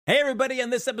Hey, everybody,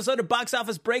 on this episode of Box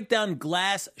Office Breakdown,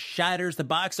 Glass shatters the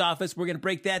box office. We're going to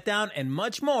break that down and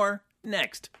much more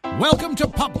next. Welcome to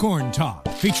Popcorn Talk,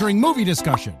 featuring movie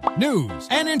discussion, news,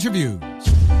 and interviews.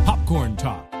 Popcorn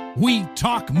Talk, we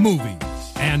talk movies.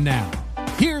 And now,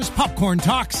 here's Popcorn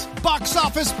Talk's Box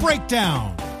Office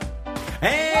Breakdown.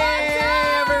 Hey,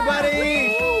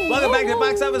 everybody! Welcome back to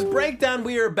Box Office Breakdown.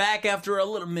 We are back after a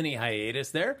little mini hiatus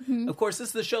there. Of course, this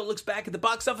is the show that looks back at the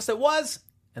box office that was,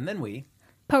 and then we...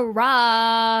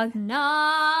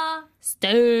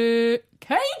 Prognosticate.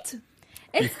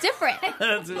 It's different.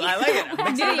 I like it. I'm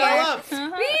mixing it all up.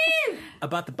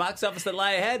 About the box office that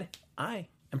lie ahead, I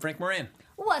am Frank Moran.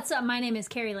 What's up? My name is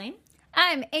Carrie Lane.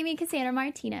 I'm Amy Cassandra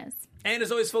Martinez. And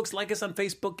as always, folks, like us on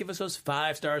Facebook, give us those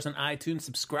 5 stars on iTunes,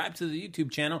 subscribe to the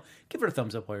YouTube channel, give it a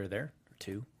thumbs up while you're there, or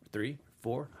 2, 3,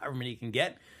 4, however many you can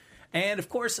get. And, of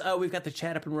course, we've got the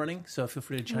chat up and running, so feel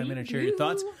free to chime in and share your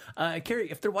thoughts.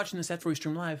 Carrie, if they're watching this after we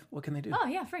stream live, what can they do? Oh,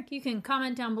 yeah, Frank, you can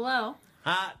comment down below.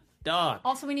 Hot dog.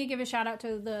 Also, we need to give a shout-out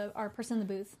to our person in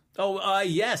the booth. Oh,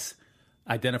 yes.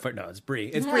 Identify. No, it's Bree.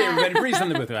 It's Bree, everybody. Bree's in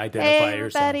the booth. Identify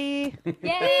yourself. Hey,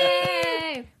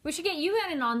 Yay! We should get you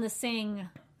in on the sing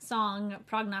song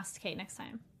Prognosticate next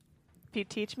time. If you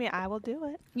teach me, I will do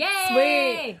it.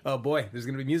 Yay! Oh, boy. There's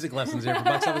going to be music lessons here for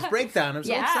Box Office Breakdown. I'm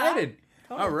so excited.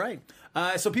 All right.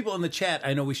 So people in the chat,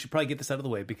 I know we should probably get this out of the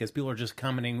way because people are just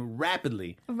commenting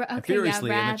rapidly,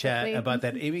 furiously in the chat about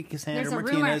that Amy Cassandra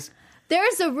Martinez.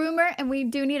 There's a rumor, and we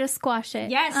do need to squash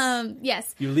it. Yes.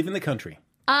 Yes. You're leaving the country.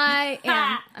 I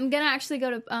am. I'm going to actually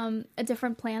go to a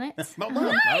different planet. Nice. All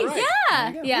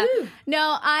right. Yeah.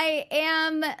 No, I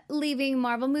am leaving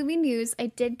Marvel Movie News. I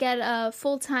did get a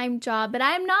full-time job, but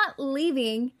I'm not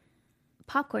leaving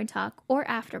Popcorn Talk or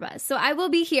AfterBuzz. So I will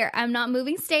be here. I'm not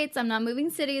moving states. I'm not moving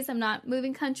cities. I'm not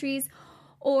moving countries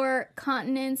or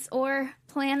continents or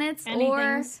planets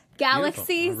or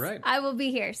galaxies. All right. I will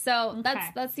be here. So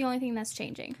that's the only thing that's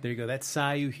changing. There you go. That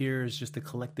sigh you hear is just the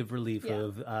collective relief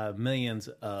of millions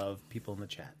of people in the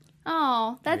chat.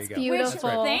 Oh, that's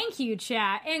beautiful. Thank you,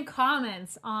 chat, and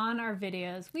comments on our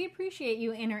videos. We appreciate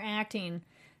you interacting,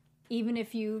 even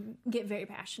if you get very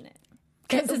passionate.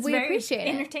 Because we appreciate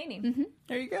it. Entertaining. Mm-hmm.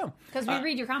 There you go. Because we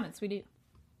read your comments. We do.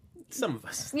 Some of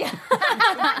us. Yeah. But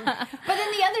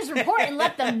then the others report and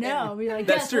let them know. We're like,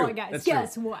 guess what, guys?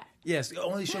 Guess what? Yes,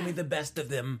 only show me the best of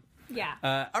them. Yeah.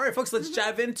 All right, folks, let's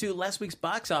dive into last week's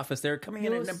box office. They're coming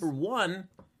in at number 1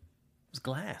 was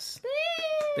Glass.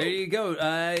 There you go.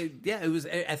 It was,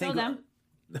 I think...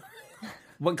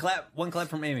 One clap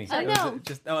from Amy. Oh, no.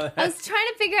 I was trying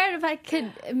to figure out if I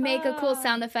could make a cool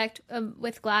sound effect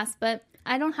with Glass, but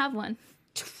I don't have one.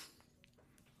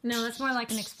 No, that's more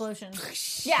like an explosion.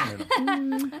 Yeah.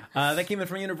 That came in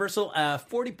from Universal,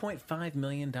 $40.5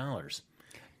 million.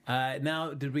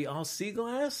 Now, did we all see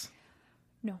Glass?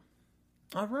 No.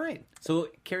 All right. So,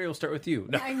 Carrie, we'll start with you.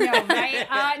 No. I know,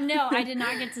 right? No, I did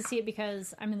not get to see it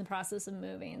because I'm in the process of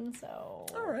moving, so...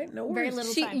 All right, no worries. Very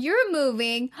little time. You're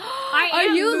moving. Are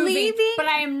you moving? Leaving? But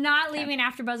I am not leaving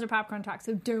after Buzz or Popcorn Talk,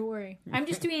 so don't worry. I'm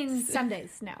just doing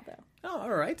Sundays now, though. Oh,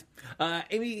 all right.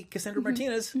 Amy Cassandra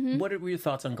Martinez, what were your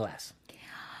thoughts on Glass?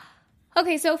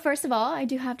 Okay, so first of all, I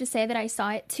do have to say that I saw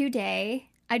it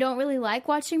today. I don't really like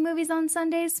watching movies on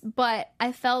Sundays, but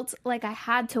I felt like I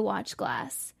had to watch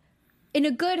Glass. In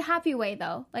a good, happy way,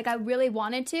 though. Like, I really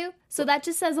wanted to. So that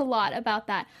just says a lot about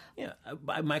that. Yeah.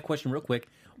 My question real quick.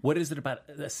 What is it about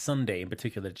a Sunday in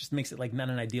particular that just makes it, like, not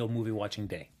an ideal movie-watching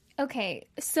day? Okay,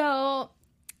 so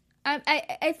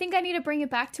I think I need to bring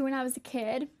it back to when I was a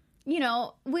kid. You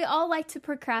know, we all like to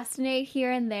procrastinate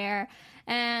here and there.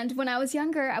 And when I was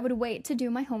younger, I would wait to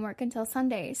do my homework until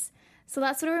Sundays. So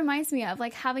that's what it reminds me of,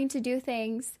 like having to do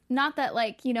things. Not that,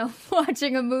 like, you know,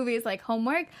 watching a movie is like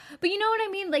homework, but you know what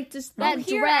I mean? Like just that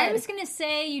dread. I was gonna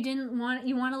say you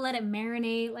want to let it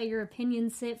marinate, let your opinion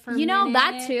sit for a minute. You know,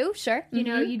 that too, sure. You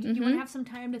know, you want to have some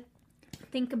time to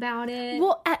think about it.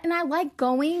 Well, and I like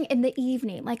going in the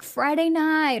evening, like Friday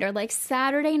night or like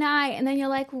Saturday night, and then you're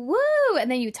like, woo, and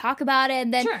then you talk about it,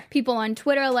 and then people on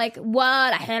Twitter are like,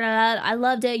 what? I hated it. I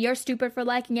loved it. You're stupid for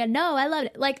liking it. No, I loved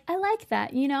it. Like, I like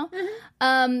that, you know?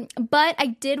 But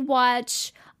I did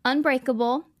watch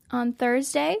Unbreakable on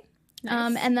Thursday,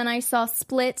 and then I saw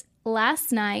Split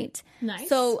last night. Nice.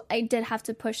 So I did have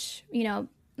to push, you know,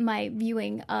 my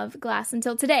viewing of Glass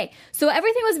until today. So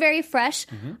everything was very fresh.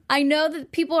 I know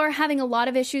that people are having a lot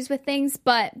of issues with things,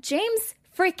 but James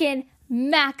freaking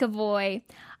McAvoy,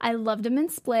 I loved him in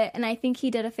Split, and I think he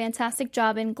did a fantastic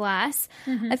job in Glass.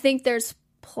 I think there's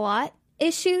plot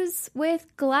issues with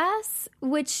Glass,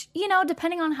 which, you know,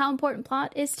 depending on how important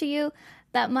plot is to you,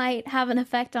 that might have an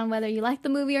effect on whether you like the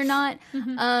movie or not.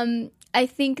 I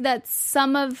think that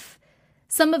some of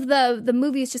the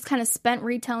movies just kind of spent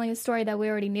retelling a story that we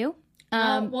already knew.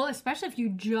 Well, especially if you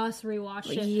just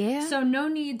rewatched it. Yeah. So no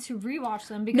need to rewatch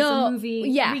them because the movie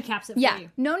recaps it for you.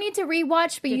 No need to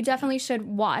rewatch, but you definitely should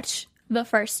watch the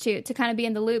first two to kind of be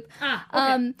in the loop.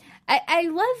 Okay. I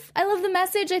love the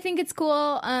message. I think it's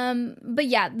cool. But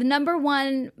yeah, the number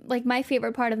one, like my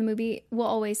favorite part of the movie will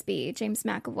always be James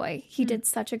McAvoy. He did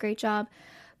such a great job.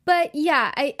 But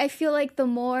yeah, I feel like the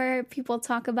more people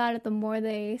talk about it, the more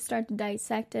they start to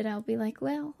dissect it. I'll be like,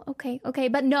 well, okay.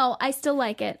 But no, I still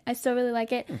like it. I still really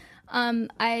like it.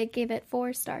 I gave it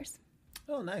 4 stars.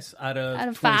 Oh, nice. Out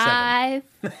of 5.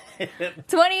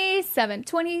 27.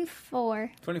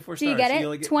 24. 24 stars. Do you get it?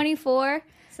 So 24.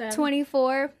 7.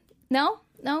 24. No,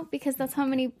 because that's how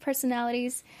many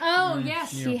personalities Oh,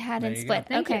 yes. she had in There you Split.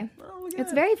 go. Okay. Oh, look at It's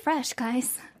that. very fresh,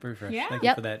 guys. Very fresh. Yeah. Thank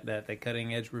Yep. you for that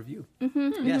cutting edge review.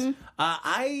 Yes.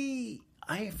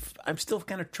 I'm still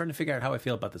kind of trying to figure out how I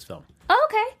feel about this film. Oh,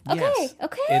 okay. Yes.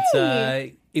 Okay.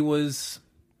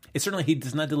 It's certainly, he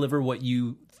does not deliver what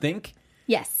you think.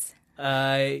 Yes.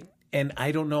 And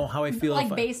I don't know how I feel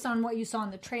Like based on what you saw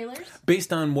in the trailers?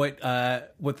 based on what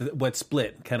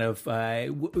Split kind of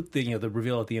the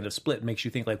reveal at the end of Split makes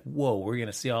you think like, whoa, we're going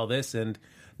to see all this, and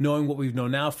knowing what we know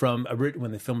now from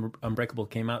when the film Unbreakable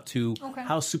came out to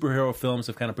how superhero films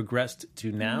have kind of progressed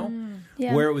to now,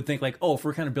 Yeah. where it would think like, oh, if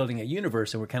we're kind of building a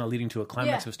universe and we're kind of leading to a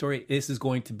climax Yeah. of a story, this is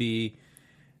going to be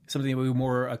something we're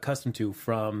more accustomed to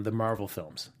from the Marvel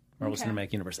films. Marvel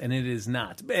Cinematic Universe, and it is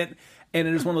not. And it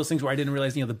is one of those things where I didn't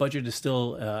realize, the budget is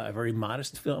still a very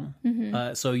modest film.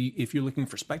 So if you're looking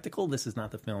for spectacle, this is not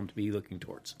the film to be looking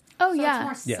towards. Oh, So yeah.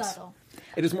 it's more Yes. subtle.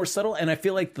 It is more subtle, and I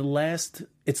feel like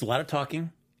it's a lot of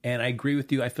talking, and I agree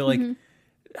with you. I feel like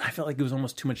I felt like it was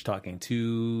almost too much talking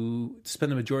to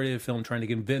spend the majority of the film trying to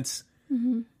convince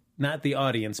not the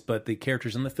audience, but the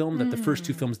characters in the film that the first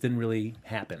 2 films didn't really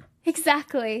happen.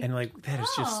 Exactly. And like, that is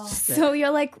just... So you're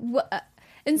like, what?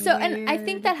 And so, and I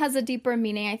think that has a deeper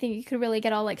meaning. I think you could really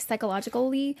get all like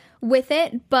psychologically with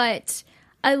it. But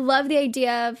I love the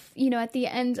idea of, at the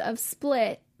end of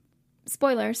Split,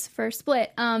 spoilers for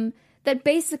Split, that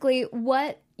basically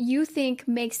what you think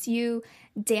makes you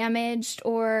damaged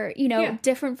or,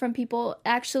 different from people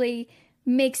actually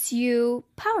makes you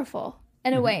powerful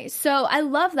in a way. So I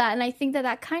love that. And I think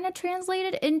that kind of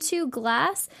translated into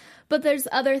Glass. But there's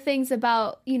other things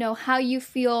about, how you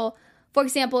feel. For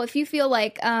example, if you feel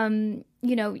like,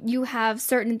 you have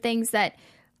certain things that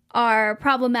are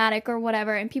problematic or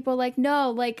whatever, and people are like,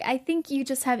 no, like, I think you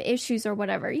just have issues or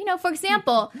whatever. For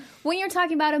example, when you're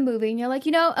talking about a movie and you're like,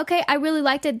 okay, I really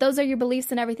liked it. Those are your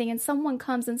beliefs and everything. And someone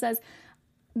comes and says,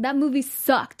 that movie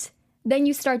sucked. Then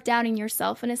you start doubting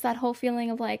yourself. And it's that whole feeling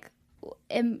of like,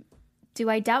 do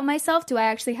I doubt myself? Do I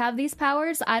actually have these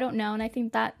powers? I don't know. And I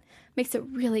think that makes it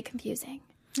really confusing.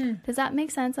 Does that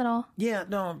make sense at all? Yeah,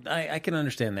 no, I can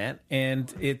understand that.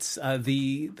 And it's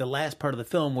the last part of the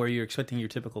film where you're expecting your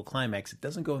typical climax. It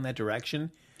doesn't go in that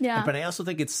direction. Yeah. But I also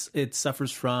think it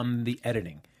suffers from the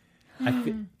editing.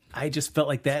 I just felt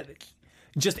like that,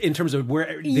 just in terms of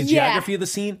where the geography of the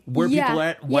scene, where people are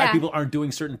at, why people aren't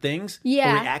doing certain things or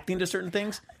reacting to certain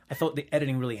things. I felt the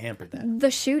editing really hampered that.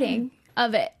 The shooting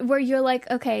of it, where you're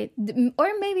like, okay,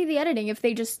 or maybe the editing, if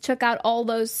they just took out all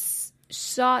those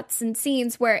shots and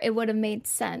scenes where it would have made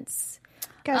sense.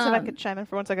 Guys, if I could chime in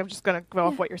for 1 second, I'm just going to go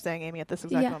off what you're saying, Amy, at this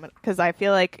exact moment. Because I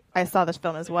feel like I saw this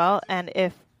film as well, and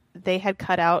if they had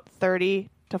cut out 30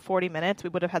 to 40 minutes, we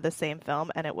would have had the same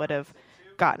film, and it would have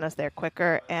gotten us there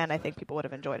quicker, and I think people would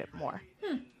have enjoyed it more.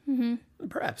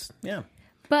 Perhaps, yeah.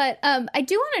 But I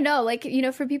do want to know, like,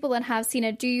 for people that have seen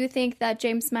it, do you think that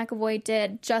James McAvoy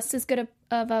did just as good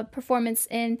of a performance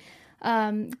in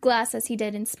Glass as he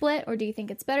did in Split, or do you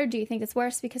think it's better? Do you think it's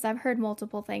worse? Because I've heard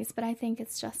multiple things, but I think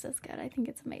it's just as good. I think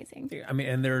it's amazing. I mean,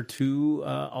 and there are 2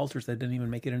 alters that didn't even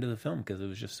make it into the film because it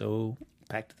was just so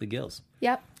packed to the gills.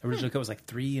 Yep. Original cut was like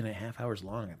 3.5 hours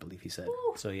long, I believe he said.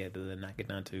 Ooh. So he had to then knock it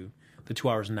down to the 2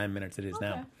 hours and 9 minutes it is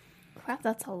now. Crap,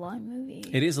 that's a long movie.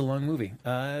 It is a long movie.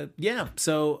 Yeah.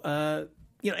 So,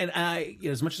 and I,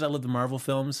 as much as I love the Marvel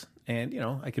films, and,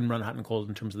 I can run hot and cold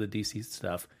in terms of the DC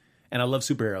stuff, and I love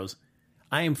superheroes,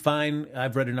 I am fine.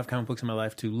 I've read enough comic books in my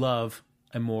life to love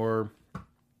a more, I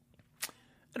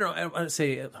don't know, I want to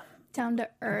say... down to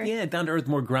earth. Yeah, down to earth,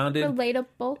 more grounded.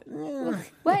 Relatable.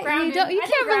 What? Grounded. You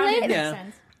can't relate? Makes Yeah.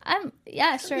 sense.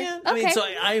 Yeah, sure. Yeah, Okay. I mean, so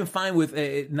I am fine with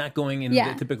it not going in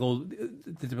Yeah. the typical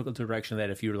direction that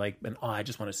if you're like, I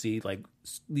just want to see like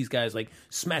these guys like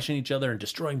smashing each other and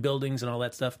destroying buildings and all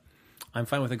that stuff. I'm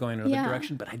fine with it going in another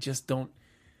direction, but I just don't.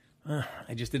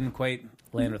 I just didn't quite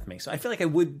land with me. So I feel like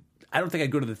I don't think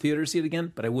I'd go to the theater to see it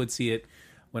again, but I would see it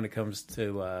when it comes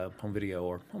to home video.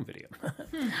 Or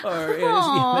there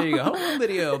you go, home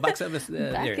video, box office.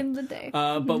 Back in the day.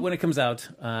 But when it comes out,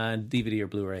 DVD or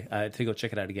Blu-ray, to go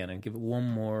check it out again and give it one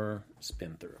more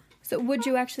spin through. So would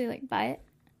you actually buy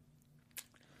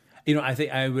it? I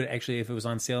think I would actually, if it was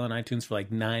on sale on iTunes for like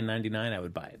 $9.99, I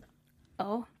would buy it.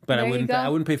 Oh, but I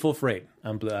wouldn't pay full freight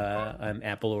on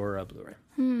Apple or Blu-ray.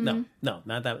 No,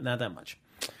 not that much.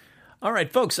 All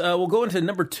right, folks, we'll go into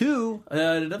number 2,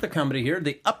 another comedy here,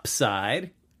 The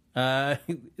Upside.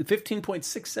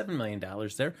 $15.67 million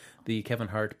there. The Kevin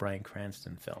Hart, Bryan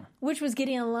Cranston film. Which was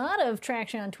getting a lot of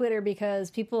traction on Twitter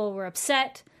because people were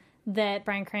upset that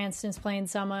Bryan Cranston's playing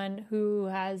someone who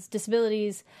has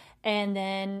disabilities,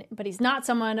 but he's not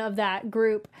someone of that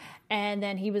group. And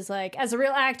then he was like, as a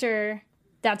real actor,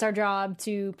 that's our job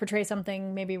to portray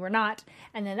something maybe we're not.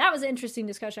 And then that was an interesting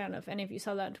discussion. I don't know if any of you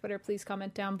saw that on Twitter. Please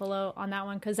comment down below on that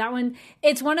one, because that one,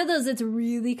 it's one of those, it's a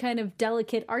really kind of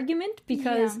delicate argument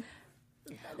because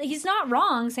he's not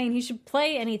wrong saying he should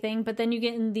play anything, but then you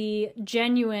get in the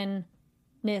genuineness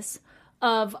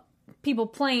of people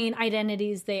playing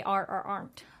identities they are or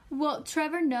aren't. Well,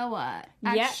 Trevor Noah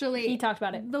actually he talked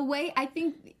about it. The way I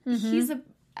think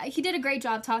he did a great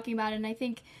job talking about it, and I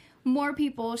think more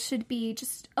people should be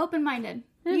just open-minded.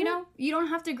 You know, you don't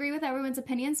have to agree with everyone's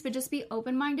opinions, but just be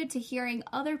open-minded to hearing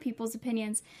other people's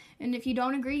opinions. And if you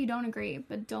don't agree, you don't agree,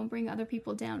 but don't bring other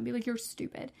people down. Be like, you're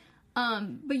stupid.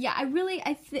 But yeah, I really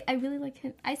like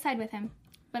him. I side with him,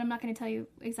 but I'm not going to tell you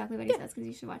exactly what he says because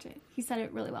you should watch it. He said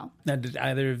it really well. Now, did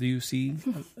either of you see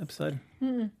Upside?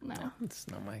 No, it's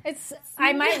not my.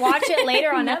 I might watch it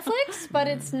later on Netflix, but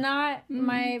it's not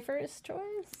my first choice.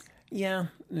 Yeah.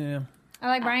 I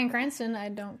like Bryan Cranston. I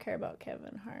don't care about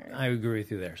Kevin Hart. I agree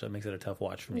with you there, so it makes it a tough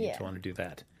watch for me to want to do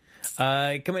that.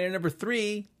 Coming in at number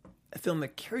 3, a film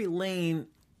that Carrie Lane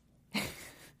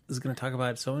is going to talk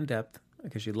about so in depth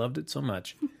because she loved it so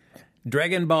much.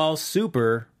 Dragon Ball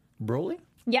Super Broly?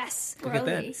 Yes. Look at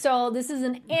that. So this is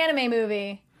an anime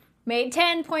movie. Made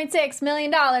 $10.6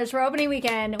 million for opening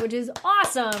weekend, which is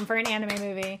awesome for an anime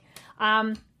movie.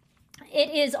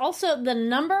 It is also the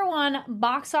number 1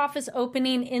 box office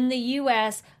opening in the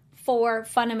U.S. for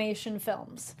Funimation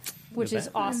Films, which is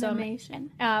awesome.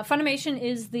 Funimation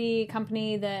is the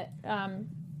company that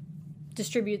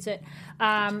distributes it.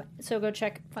 So go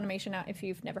check Funimation out if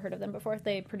you've never heard of them before.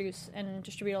 They produce and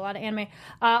distribute a lot of anime.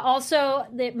 Also,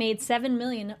 it made $7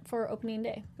 million for opening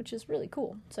day, which is really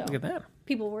cool. So look at that.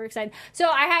 People were excited. So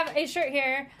I have a shirt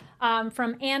here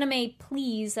from Anime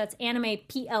Please. That's Anime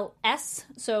PLS.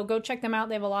 So go check them out.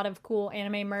 They have a lot of cool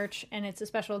anime merch, and it's a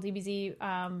special DBZ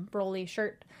Broly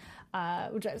shirt,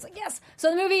 which I was like, yes.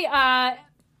 So the movie,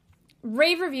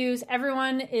 rave reviews.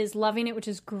 Everyone is loving it, which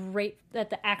is great that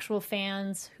the actual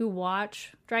fans who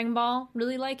watch Dragon Ball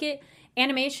really like it.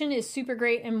 Animation is super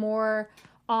great and more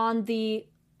on the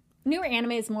newer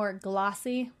anime is more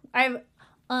glossy.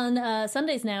 On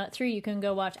Sundays now at 3, you can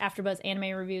go watch AfterBuzz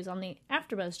anime reviews on the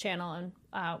AfterBuzz channel, and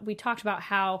we talked about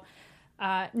how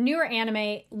newer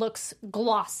anime looks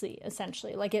glossy,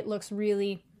 essentially. Like, it looks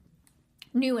really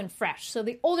new and fresh. So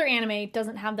the older anime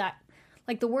doesn't have that,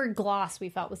 like, the word gloss we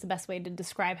felt was the best way to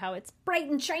describe how it's bright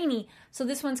and shiny. So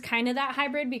this one's kind of that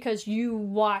hybrid because you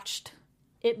watched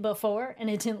it before and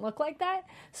it didn't look like that.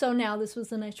 So now this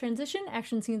was a nice transition.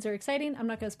 Action scenes are exciting. I'm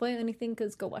not going to spoil anything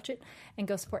because go watch it and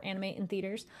go support anime in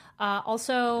theaters.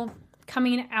 Also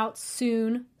coming out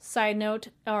soon, side note,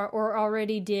 or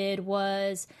already did,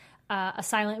 was A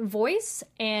Silent Voice.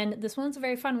 And this one's a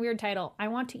very fun, weird title. I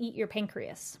Want to Eat Your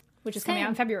Pancreas, which is coming out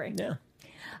in February. Yeah.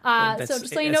 So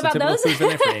just so you know about those.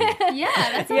 Yeah,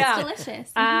 that sounds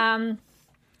delicious.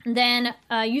 Then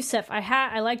Yusuf,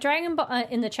 I like Dragon Ball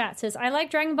in the chat says, I like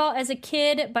Dragon Ball as a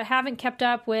kid, but haven't kept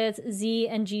up with Z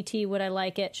and GT. Would I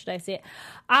like it? Should I see it?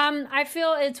 I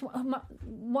feel it's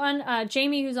one.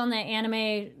 Jamie, who's on the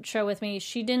anime show with me,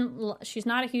 she's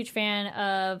not a huge fan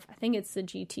of. I think it's the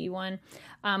GT one,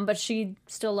 but she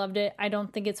still loved it. I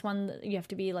don't think it's one that you have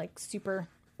to be like super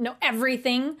know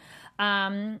everything.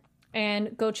 And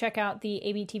go check out the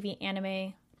ABTV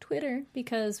anime Twitter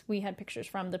because we had pictures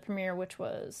from the premiere, which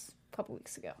was a couple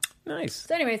weeks ago. Nice.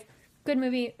 So anyways, good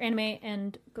movie, anime,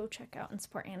 and go check out and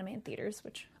support anime in theaters,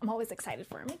 which I'm always excited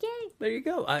for. I'm like, yay! There you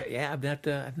go. I've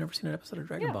never seen an episode of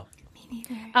Dragon Ball. Me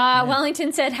neither.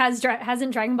 Wellington said,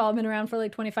 hasn't Dragon Ball been around for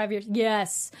like 25 years?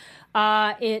 Yes.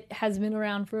 It has been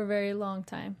around for a very long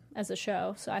time as a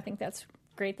show, so I think that's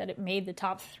great that it made the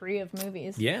top 3 of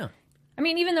movies. Yeah. I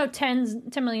mean, even though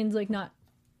 10 million's like not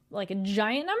like a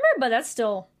giant number, but that's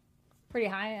still pretty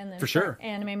high in the for sure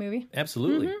anime movie.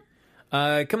 Absolutely.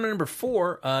 Coming to number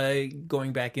 4,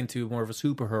 going back into more of a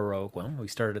superhero. Well, we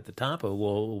started at the top.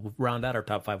 We'll round out our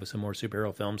top 5 with some more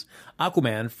superhero films.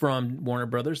 Aquaman from Warner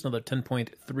Brothers, another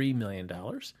 $10.3 million.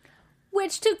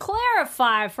 Which, to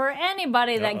clarify for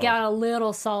anybody that got a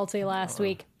little salty last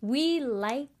week, we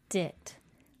liked it.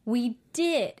 We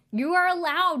did. You are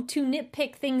allowed to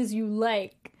nitpick things you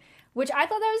like, which I thought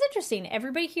that was interesting.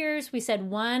 Everybody hears we said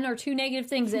 1 or 2 negative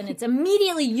things, and it's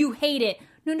immediately you hate it.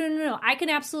 No. I can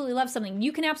absolutely love something.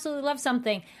 You can absolutely love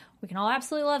something. We can all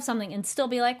absolutely love something and still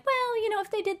be like, well,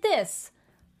 if they did this,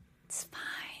 it's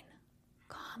fine.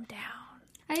 Calm down.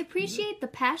 I appreciate the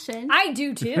passion. I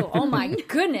do too. Oh my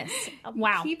goodness.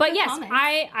 Wow. Keep But the yes, comments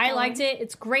I liked it.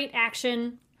 It's great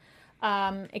action,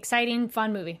 exciting,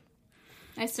 fun movie.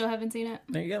 I still haven't seen it.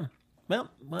 There you go. Well,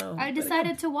 I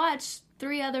decided to watch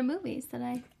 3 other movies that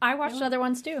I watched other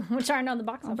ones too, which aren't on the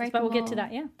box office, but we'll get to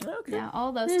that, yeah. Okay. Yeah,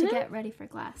 all those to get ready for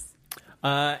Glass.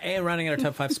 And rounding out our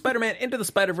top 5, Spider-Man Into the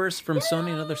Spider-Verse from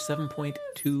Sony, another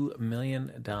 $7.2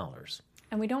 million.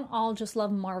 And we don't all just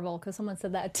love Marvel, because someone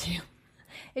said that too.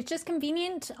 It's just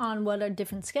convenient on what our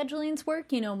different schedulings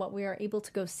work, what we are able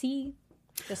to go see.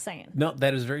 Just saying. No,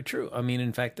 that is very true. I mean,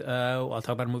 in fact, I'll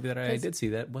talk about a movie that I did see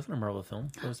that wasn't a Marvel film.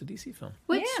 It was a DC film.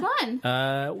 Which one?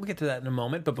 We'll get to that in a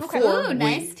moment. But before we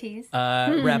nice tease.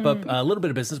 wrap up a little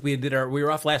bit of business, we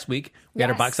were off last week. We had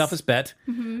our box office bet,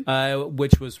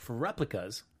 which was for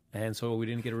Replicas. And so we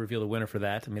didn't get to reveal the winner for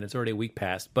that. I mean, it's already a week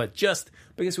past. But just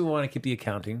because we want to keep the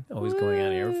accounting always going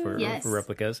on here for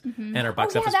Replicas and our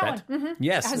box office bet.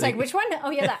 Yes. I was like, which one?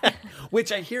 Oh, yeah, that.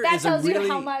 Which I hear that is a tells really...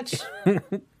 you how much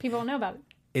people don't know about it.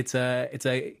 It's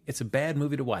a bad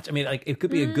movie to watch. I mean, like, it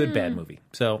could be a good bad movie.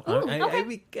 So I'd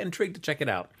be intrigued to check it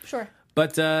out. Sure.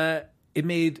 But it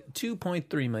made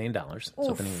 $2.3 million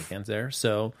opening weekends there.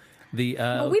 So we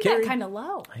got kind of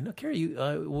low. I know, Carrie,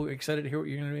 we're excited to hear what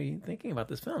you're going to be thinking about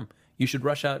this film. You should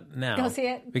rush out now. Go see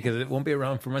it. Because it won't be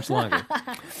around for much longer.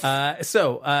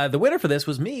 So the winner for this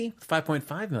was me,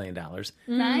 $5.5 million.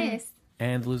 Nice.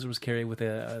 And the loser was Carrie with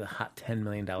a hot $10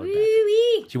 million bet.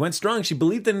 Wee-wee. She went strong. She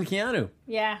believed in Keanu.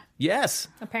 Yeah. Yes.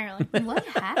 Apparently. What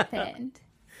happened?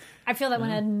 I feel that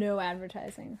one had no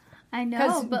advertising. I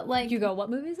know, but you go, what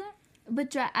movie is that?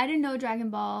 But I didn't know Dragon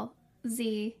Ball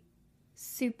Z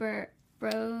Super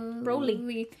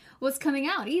Broly was coming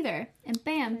out either. And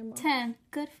bam, 10.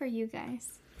 Good for you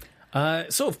guys.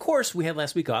 So, of course, we had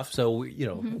last week off. So,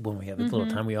 when we have a little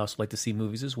time, we also like to see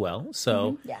movies as well.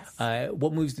 So, yes.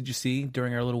 What movies did you see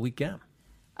during our little week gap?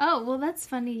 Oh, well, that's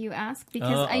funny you ask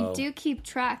because I do keep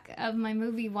track of my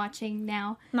movie watching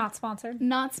now. Not sponsored.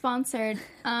 Not sponsored.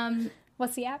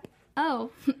 What's the app?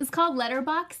 Oh, it's called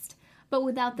Letterboxd, but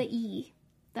without the E.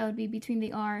 That would be between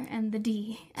the R and the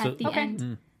D at the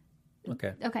end.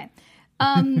 Okay. Okay.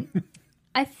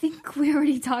 I think we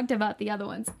already talked about the other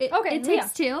ones. It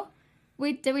Takes Two.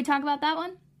 Did we talk about that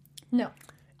one? No.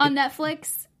 On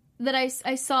Netflix, that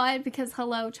I saw it because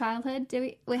Hello Childhood.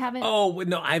 Did we haven't? Oh,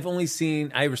 no, I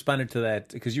responded to that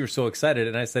because you were so excited,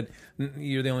 and I said,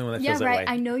 you're the only one that feels that way.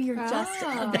 I know you're just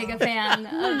a big fan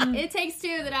of It Takes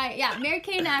Two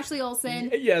Mary-Kate and Ashley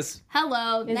Olsen. Yes.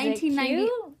 Hello, 1990.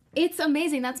 It's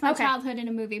amazing. That's my childhood in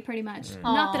a movie, pretty much.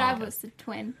 Not that I was a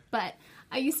twin, but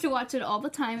I used to watch it all the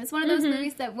time. It's one of those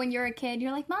movies that when you're a kid,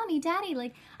 you're like, Mommy, Daddy,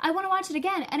 like, I want to watch it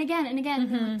again and again and again.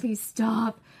 And like, please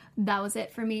stop. That was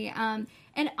it for me. And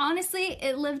honestly,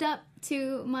 it lived up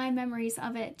to my memories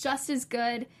of it. Just as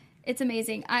good. It's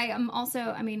amazing. I am also,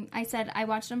 I said I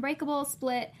watched Unbreakable,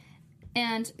 Split,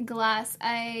 and Glass.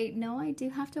 I know I do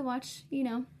have to watch,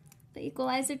 The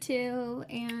Equalizer 2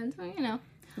 and,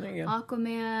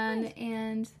 Aquaman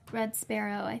and Red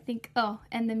Sparrow, I think. Oh,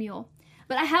 and The Mule.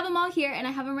 But I have them all here, and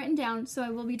I have them written down, so I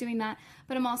will be doing that.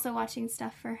 But I'm also watching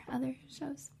stuff for other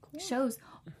shows. Shows.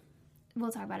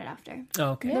 We'll talk about it after.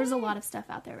 Okay. There's a lot of stuff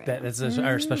out there right now. That's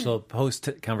our special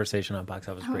post-conversation on Box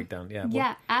Office Breakdown.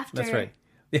 Yeah, after. That's right.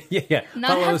 Yeah.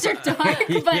 Not after dark,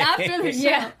 but after the show.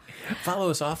 Yeah. Follow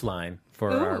us offline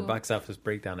for our Box Office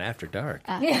Breakdown after dark.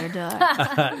 After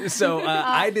dark. So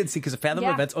I did see, because of Fathom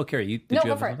Events. Oh, Carrie, did you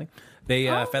have something? They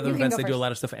Fathom Events, they do a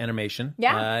lot of stuff for animation.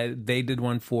 Yeah. They did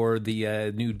one for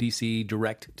the new DC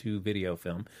direct-to-video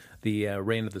film, the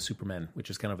Reign of the Supermen, which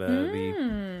is kind of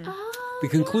the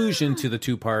conclusion to the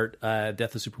two-part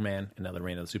Death of Superman and now the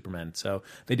Reign of the Supermen. So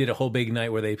they did a whole big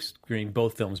night where they screened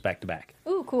both films back-to-back.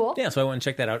 Ooh, cool. Yeah, so I went and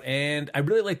checked that out. And I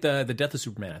really liked the Death of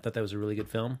Superman. I thought that was a really good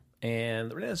film. And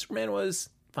the Reign of the Superman was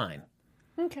fine.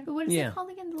 Okay. But what is it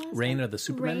called again? The last Reign of the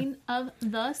Superman? Reign of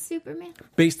the Superman?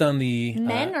 Based on the...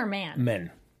 Men or man? Men.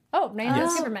 Oh, Night of the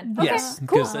Superman. Okay, yes,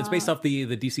 cool. because it's based off the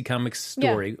DC Comics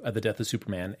story of the death of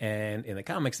Superman. And in the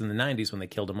comics in the 90s, when they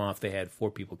killed him off, they had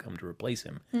 4 people come to replace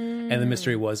him. And the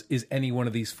mystery was, is any one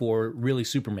of these 4 really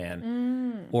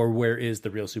Superman? Or where is the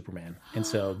real Superman? And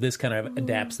so this kind of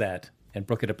adapts that and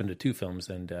broke it up into 2 films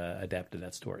and adapted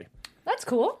that story. That's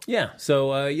cool. Yeah,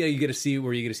 so you get to see the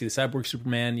Cyborg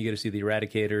Superman, you get to see the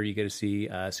Eradicator, you get to see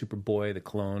Superboy, the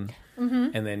clone,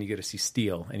 and then you get to see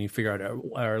Steel, and you figure out,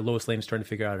 our Lois Lane is trying to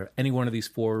figure out, are any one of these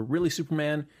 4 really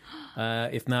Superman?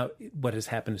 If not, what has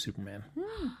happened to Superman?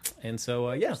 And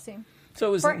so, Interesting. So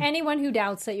it was, for anyone who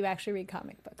doubts that you actually read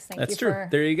comic books, thank that's you true. for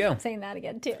There you go. saying that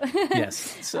again too.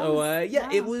 Yes. So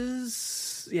it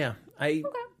was. Yeah, it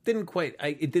didn't quite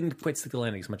stick the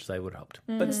landing as much as I would have hoped,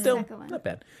 but still not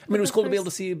bad. I mean, it was cool to be able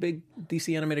to see a big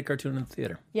DC animated cartoon in the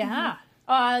theater. Yeah.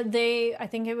 I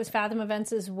think it was Fathom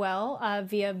Events as well,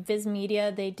 via Viz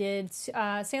Media. They did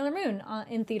Sailor Moon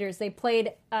in theaters. They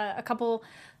played a couple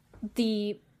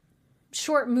the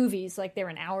short movies, like they were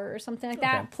an hour or something like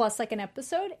that, plus like an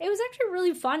episode. It was actually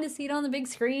really fun to see it on the big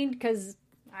screen because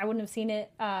I wouldn't have seen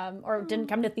it or didn't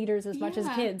come to theaters as much as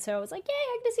kids. So I was like, yay,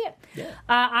 I get to see it. Yeah.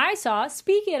 I saw,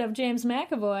 speaking of James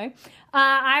McAvoy,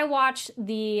 I watched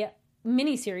the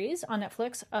miniseries on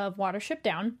Netflix of Watership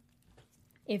Down.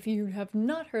 If you have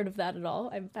not heard of that at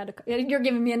all, you're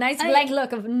giving me a nice blank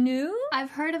look of new.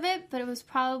 I've heard of it, but it was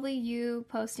probably you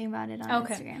posting about it on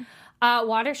Instagram.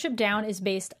 Watership Down is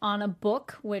based on a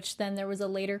book, which then there was a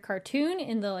later cartoon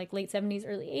in the late 70s,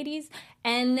 early 80s,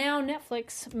 and now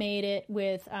Netflix made it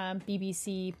with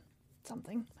BBC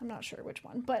something. I'm not sure which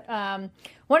one, but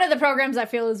one of the programs I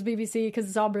feel is BBC because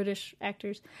it's all British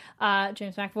actors.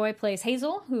 James McAvoy plays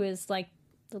Hazel, who is like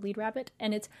the lead rabbit,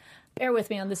 and it's, bear with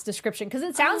me on this description because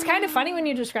it sounds kind of funny when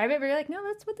you describe it, but you're like, no,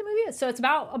 that's what the movie is. So it's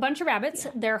about a bunch of rabbits.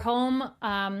 Yeah. They're home.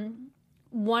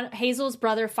 Hazel's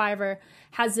brother Fiver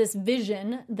has this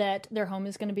vision that their home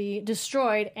is going to be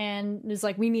destroyed and is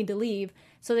like, we need to leave.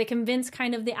 So they convince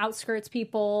kind of the outskirts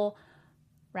people,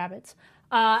 rabbits,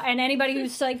 and anybody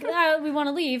who's like, we want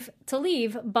to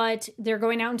leave, but they're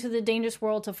going out into the dangerous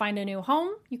world to find a new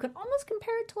home. You could almost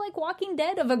compare it to like Walking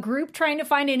Dead, of a group trying to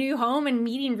find a new home and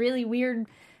meeting really weird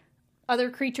other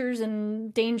creatures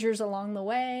and dangers along the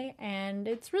way. And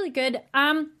it's really good.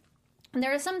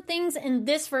 There are some things in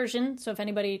this version, so if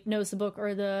anybody knows the book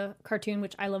or the cartoon,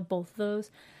 which I love both of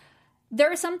those, there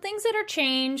are some things that are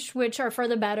changed, which are for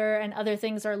the better, and other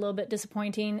things are a little bit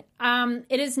disappointing.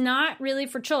 It is not really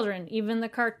for children, even the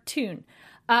cartoon,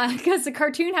 because the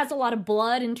cartoon has a lot of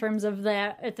blood in terms of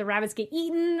if the rabbits get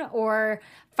eaten or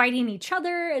fighting each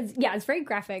other. It's very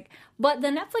graphic. But the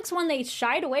Netflix one, they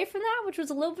shied away from that, which was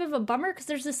a little bit of a bummer, because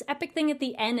there's this epic thing at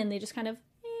the end, and they just kind of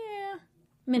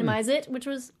minimize it, which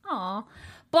was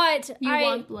but you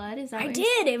want blood? Is that I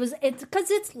did. It's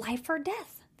because it's life or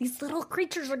death. These little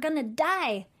creatures are gonna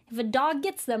die if a dog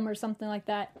gets them or something like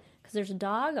that. Because there's a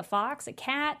dog, a fox, a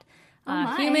cat,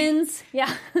 humans.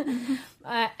 Yeah.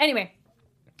 Anyway,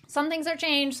 some things are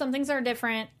changed, some things are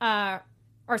different,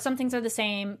 or some things are the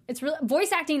same. It's really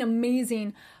voice acting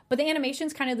amazing, but the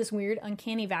animation's kind of this weird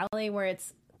uncanny valley where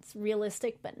it's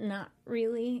realistic but not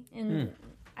really. And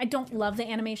I don't love the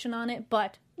animation on it,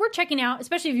 but we're checking out,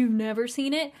 especially if you've never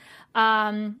seen it.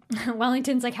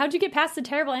 Wellington's like, how'd you get past the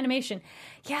terrible animation?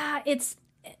 Yeah, it's...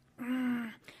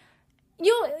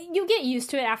 You'll get used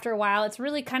to it after a while. It's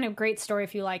really kind of great story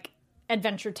if you like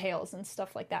adventure tales and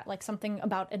stuff like that, like something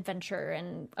about adventure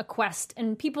and a quest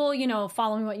and people,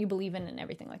 following what you believe in and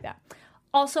everything like that.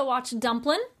 Also watched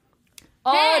Dumplin'.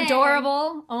 Oh, hey.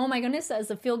 Adorable. Oh my goodness, that is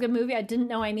a feel-good movie I didn't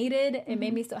know I needed. It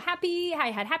made me so happy.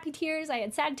 I had happy tears. I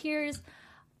had sad tears.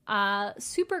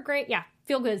 Super great. Yeah,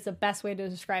 feel-good is the best way to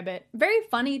describe it. Very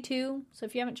funny, too. So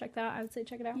if you haven't checked that out, I would say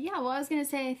check it out. Yeah, well, I was going to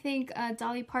say, I think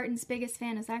Dolly Parton's biggest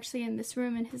fan is actually in this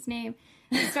room, and his name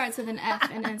starts with an F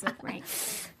and ends with Frank.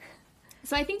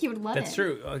 So I think you would love it. That's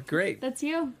true. Great. That's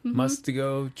you. Mm-hmm. Must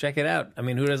go check it out. I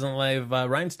mean, who doesn't love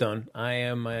Rhinestone? I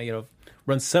am,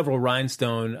 run several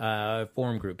Rhinestone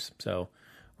forum groups. So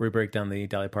we break down the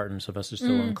Dolly Parton, Sylvester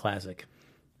Stallone classic.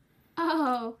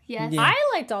 Oh, yes. Yeah. I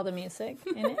liked all the music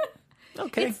in it.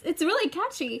 Okay. It's really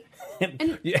catchy.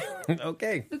 And yeah.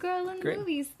 Okay. The Girl in the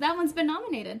Movies. That one's been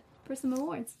nominated for some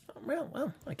awards.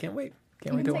 Well, I can't wait.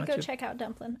 Can't wait to watch it. Check out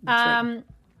Dumplin'. Right.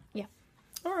 Yeah.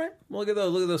 All right. Well, look at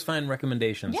those fine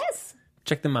recommendations. Yes.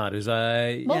 Check them out. Both of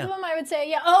them, I would say,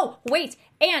 yeah. Oh, wait.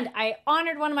 And I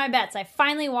honored one of my bets. I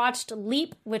finally watched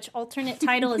Leap, which alternate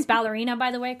title is Ballerina, by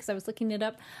the way, because I was looking it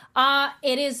up.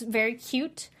 It is very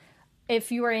cute.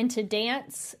 If you are into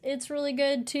dance, it's really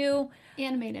good, too.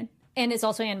 Animated. And it's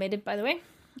also animated, by the way.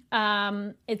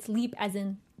 It's Leap as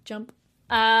in jump.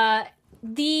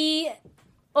 The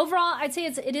overall, I'd say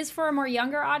it is for a more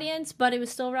younger audience, but it was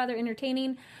still rather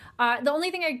entertaining. The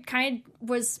only thing I kind of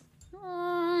was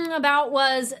about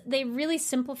was they really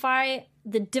simplify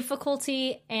the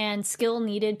difficulty and skill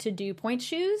needed to do point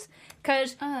shoes,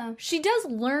 because she does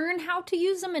learn how to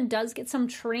use them and does get some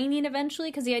training eventually,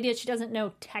 because the idea is she doesn't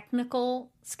know technical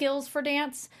skills for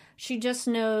dance. She just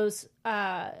knows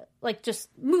just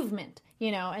movement,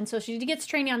 and so she gets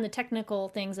training on the technical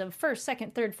things of first,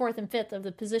 second, third, fourth, and fifth of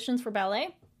the positions for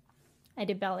ballet. I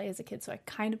did ballet as a kid, so I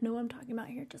kind of know what I'm talking about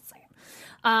here, just saying.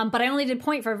 But I only did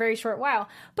point for a very short while.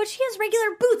 But she has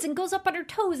regular boots and goes up on her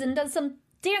toes and does some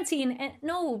dancing. And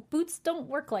no, boots don't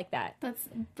work like that.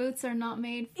 Boots are not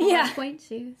made for point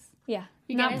shoes. Yeah.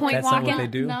 Not point That's walking. not what they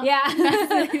do? No.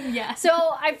 Yeah. Yeah. So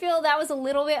I feel that was a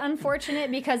little bit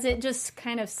unfortunate because it just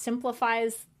kind of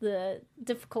simplifies the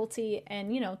difficulty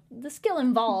and, the skill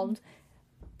involved.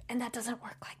 And that doesn't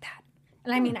work like that.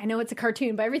 And I mean, I know it's a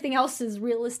cartoon, but everything else is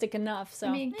realistic enough.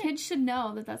 So kids should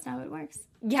know that that's not how it works.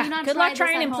 Yeah, good luck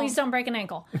trying, and please don't break an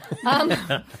ankle.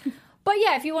 But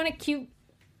yeah, if you want a cute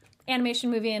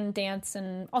animation movie and dance,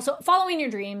 and also following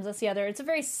your dreams, that's the other. It's a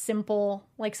very simple,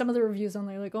 like some of the reviews on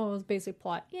there, like, oh, it's basic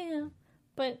plot. Yeah,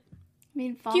 but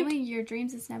following your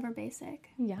dreams is never basic.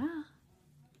 Yeah.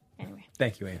 Anyway.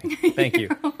 Thank you, Amy. Thank you.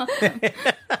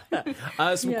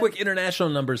 Some quick international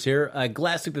numbers here.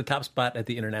 Glass took the top spot at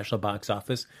the international box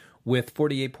office with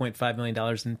 $48.5 million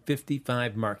in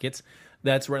 55 markets.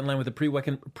 That's right in line with the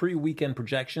pre-weekend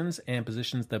projections and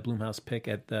positions that Blumhouse pick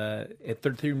at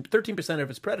 13% of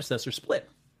its predecessor Split.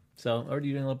 So already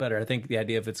doing a little better. I think the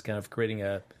idea of it's kind of creating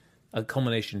a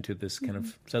culmination to this kind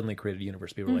of suddenly created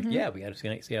universe. People are like, yeah, we got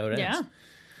to see how it ends. Yeah.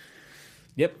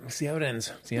 Yep, see how it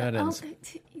ends.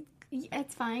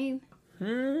 It's fine.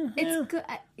 It's good.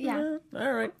 Yeah.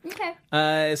 All right. Okay.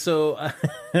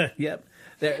 Yep.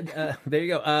 There you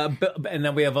go. And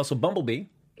then we have also Bumblebee.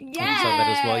 Yeah. Saw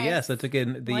that as well. Yes, that took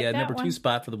in the like number 2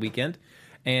 spot for the weekend.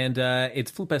 And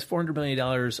it's flew past $400 million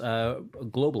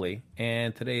globally.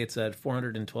 And today it's at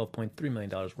 $412.3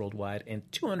 million worldwide and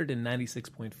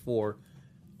 $296.4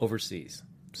 overseas.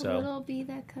 So, a little bee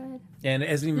that could. And it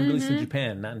hasn't even released in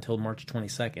Japan, not until March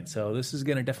 22nd. So this is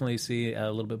going to definitely see a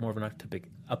little bit more of an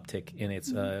uptick in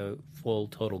its full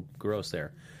total gross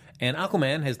there. And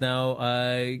Aquaman has now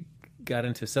got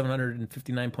into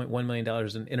 $759.1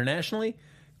 million internationally,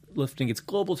 lifting its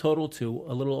global total to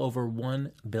a little over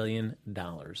 $1 billion.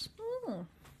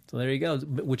 So there you go,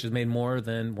 which has made more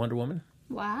than Wonder Woman.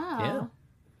 Wow. Yeah.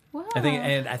 Wow. I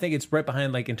think it's right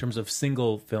behind, like in terms of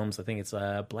single films. I think it's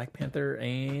Black Panther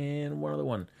and one other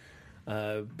one.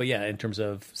 But yeah, in terms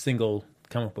of single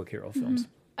comic book hero films.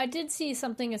 I did see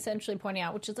something essentially pointing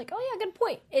out, which is like, oh yeah, good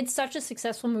point. It's such a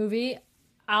successful movie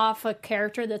off a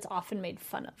character that's often made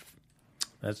fun of.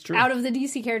 That's true. Out of the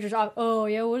DC characters, oh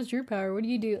yeah, what is your power? What do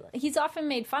you do? He's often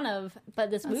made fun of, but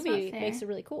this movie makes it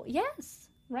really cool. Yes,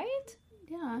 right?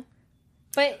 Yeah.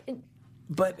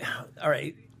 But all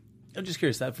right. I'm just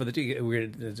curious that for the two,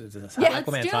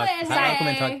 Aquaman talk.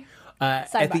 Aquaman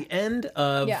talk. At the end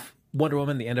of Wonder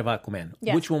Woman, the end of Aquaman,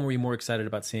 which one were you more excited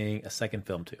about seeing a second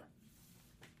film to?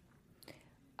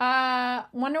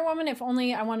 Wonder Woman, if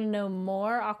only I want to know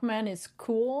more. Aquaman is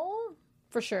cool,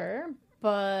 for sure,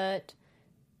 but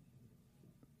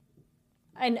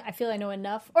I feel I know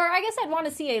enough. Or I guess I'd want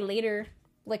to see a later,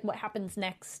 like what happens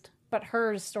next. But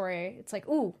her story, it's like,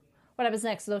 ooh, what happens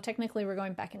next? Though technically we're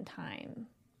going back in time.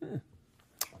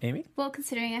 Amy? Well,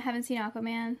 considering I haven't seen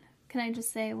Aquaman, can I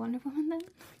just say Wonder Woman then?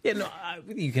 Yeah, no,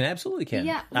 you can absolutely can.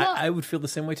 Yeah, well, I would feel the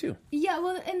same way too. Yeah,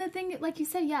 well, and the thing, like you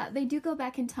said, they do go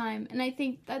back in time, and I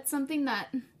think that's something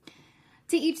that,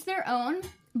 to each their own,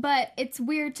 but it's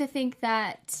weird to think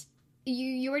that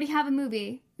you already have a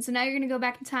movie, so now you're going to go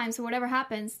back in time, so whatever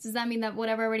happens, does that mean that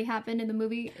whatever already happened in the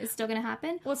movie is still going to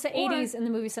happen? Well, it's the 80s and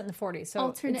the movie's set in the 40s,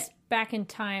 so it's back in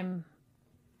time.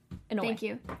 Thank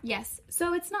you. Yes.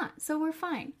 So it's not. So we're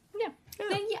fine. Yeah.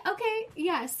 Then, okay.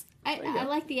 Yes. I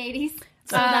like the 80s.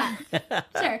 So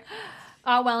sure.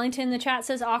 Wellington in the chat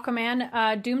says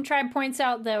Aquaman. Doom Tribe points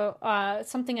out though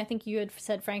something I think you had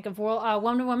said, Frank, of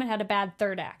Wonder Woman had a bad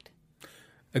third act.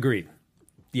 Agreed.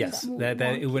 Yes, that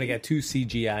it would have got too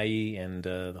CGI-y, and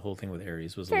the whole thing with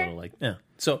Ares was a little like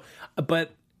So,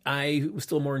 but I was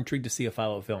still more intrigued to see a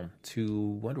follow-up film to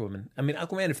Wonder Woman. I mean,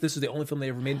 Aquaman, if this is the only film they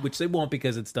ever made, which they won't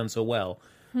because it's done so well,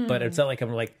 but it's not like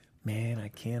I'm like, man, I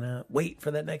cannot wait for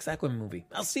that next Aquaman movie.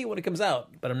 I'll see it when it comes out,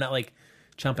 but I'm not like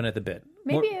chomping at the bit.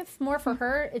 Maybe if more for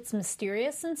her, it's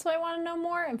mysterious, and so I want to know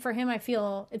more, and for him, I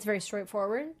feel it's very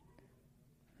straightforward.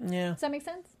 Yeah. Does that make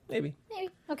sense? Maybe.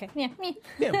 Okay. Yeah.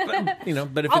 Yeah,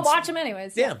 but if I'll watch him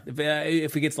anyways. Yeah.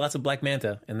 If he gets lots of Black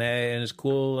Manta and his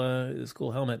cool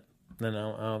helmet, then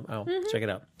I'll check it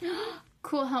out.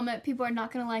 Cool helmet. People are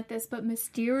not going to like this, but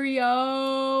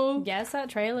Mysterio. Yes, that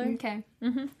trailer. Okay.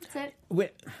 That's it.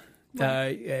 Wait,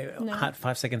 hot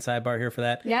 5-second sidebar here for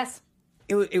that. Yes.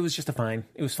 It was just fine.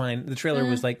 It was fine. The trailer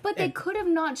was like... But they could have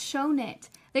not shown it.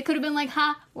 They could have been like,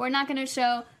 we're not going to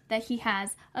show that he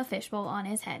has a fishbowl on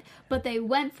his head. But they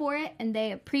went for it, and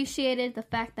they appreciated the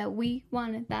fact that we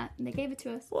wanted that, and they gave it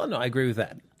to us. Well, no, I agree with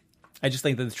that. I just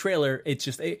think that the trailer, it's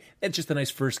just a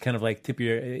nice first kind of like dip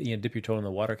your toe in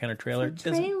the water kind of trailer. It's a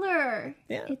trailer.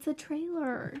 Yeah. It's a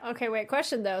trailer. Okay, wait,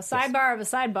 question though. Sidebar of a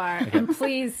sidebar. Okay. And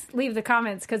please leave the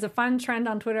comments, because a fun trend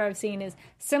on Twitter I've seen is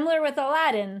similar with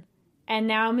Aladdin and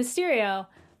now Mysterio.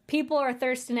 People are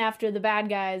thirsting after the bad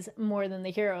guys more than the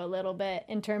hero a little bit,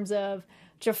 in terms of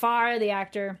Jafar, the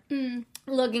actor,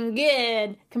 looking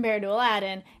good compared to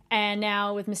Aladdin. And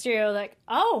now with Mysterio, like,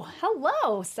 oh,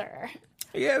 hello, sir.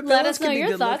 Yeah, let us know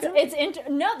your thoughts.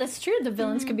 No, that's true. The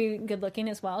villains could be good looking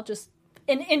as well. Just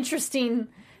an interesting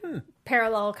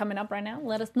parallel coming up right now.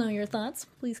 Let us know your thoughts.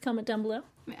 Please comment down below.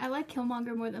 I like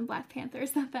Killmonger more than Black Panther.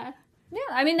 Is that bad? Yeah,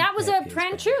 I mean, that was a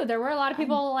trend too. There were a lot of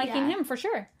people liking him for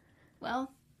sure. Well,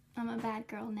 I'm a bad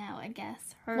girl now, I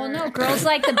guess. Well, no, girls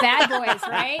like the bad boys,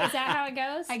 right? Is that how it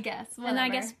goes? I guess. Whatever. And I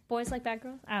guess boys like bad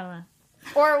girls? I don't know.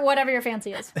 Or whatever your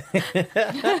fancy is.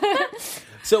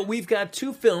 So we've got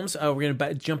 2 films. We're going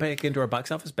to jump back into our box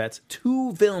office bets.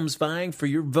 2 films vying for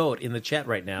your vote in the chat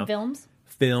right now. Films.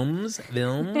 That's what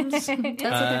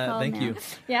they're called Thank now. you.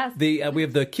 Yes. We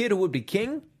have The Kid Who Would Be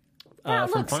King That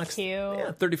from looks Fox. cute.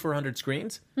 Yeah, 3,400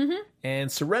 screens. Mm-hmm.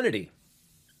 And Serenity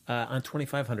on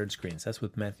 2,500 screens. That's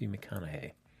with Matthew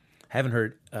McConaughey. Haven't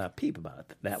heard peep about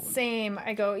that one. Same.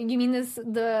 I go, you mean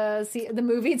the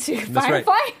movie to That's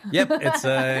Firefly? right. Yep, it's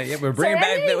we're bringing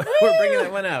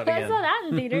that one out I again. saw that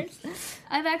in theaters.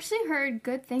 I've actually heard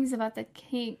good things about the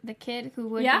kid who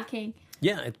would be king.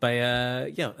 Yeah, it's by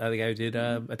the guy who did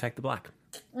Attack the Block.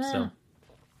 So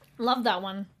Love that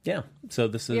one. yeah, so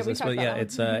this is we talked about that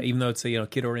it's even though it's a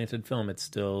kid oriented film, it's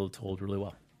still told really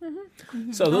well.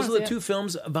 So those are the 2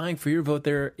 films vying for your vote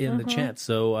there in the chat.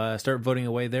 So start voting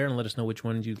away there and let us know which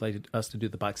ones you'd like us to do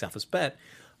the box office bet.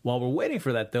 While we're waiting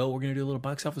for that, though, we're going to do a little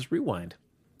box office rewind.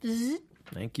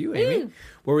 Thank you, Amy.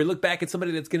 Where we look back at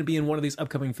somebody that's going to be in one of these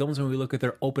upcoming films, and we look at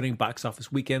their opening box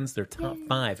office weekends, their top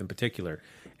 5 in particular.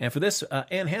 And for this,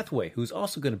 Anne Hathaway, who's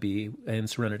also going to be in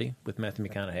Serenity with Matthew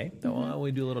McConaughey. So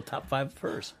we do a little top 5 of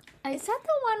hers. Is that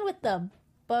the one with the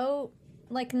boat,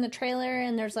 like in the trailer,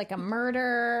 and there's like a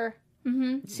murder?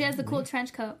 She has the cool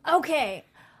trench coat. Okay.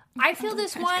 I feel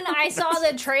this one I saw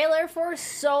the trailer for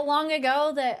so long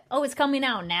ago that, it's coming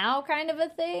out now kind of a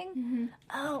thing.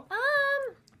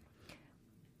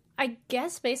 I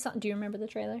guess based on, do you remember the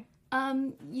trailer?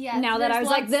 Yeah. Now that I was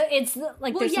like, there's some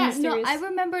mysterious... No, I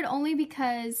remembered only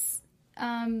because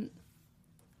I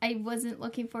wasn't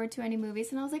looking forward to any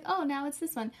movies, and I was like, oh, now it's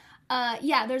this one.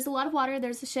 There's a lot of water,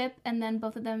 there's a ship, and then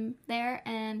both of them there,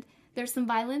 and there's some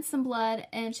violence, some blood,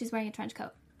 and she's wearing a trench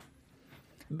coat.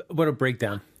 What a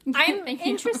breakdown. I'm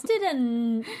interested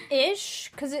in ish,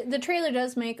 because the trailer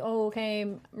does make,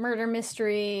 murder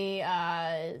mystery,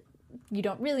 you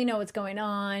don't really know what's going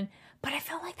on, but I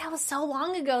felt like that was so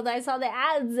long ago that I saw the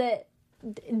ads that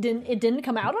it didn't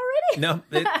come out already? No,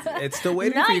 it's still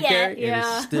waiting Not for you, yet, Carrie.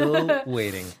 yeah. It is still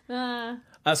waiting.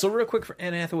 So real quick for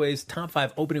Anne Hathaway's top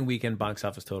 5 opening weekend box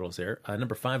office totals there.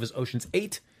 Number 5 is Ocean's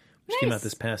 8, which came out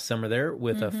this past summer there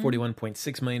with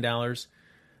 $41.6 million.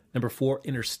 Number 4,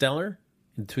 Interstellar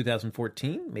in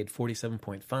 2014 made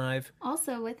 $47.5.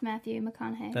 Also with Matthew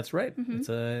McConaughey. That's right. It's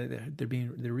they're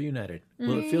reunited.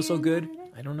 Will it feel so good?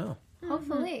 I don't know.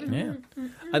 Hopefully. Yeah.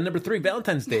 Number 3,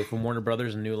 Valentine's Day from Warner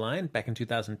Brothers and New Line back in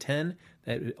 2010.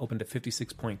 That opened at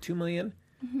 $56.2 million.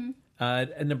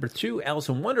 And number 2, Alice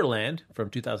in Wonderland from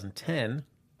 2010.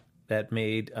 That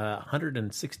made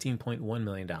 $116.1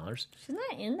 million. She's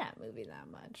not in that movie that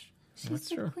much. She's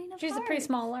the true. Queen of She's a Hearts. pretty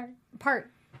small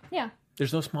part. Yeah.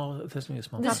 There's no small. There's no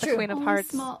small. That's Not the true. Queen of Only Hearts.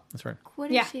 Small. That's right. What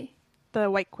is Yeah. she? The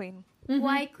White Queen.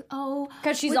 White.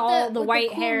 Because she's with all the with white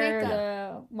cool hair, makeup.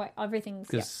 the white, everything's...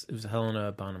 Yeah. Because it was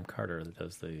Helena Bonham Carter that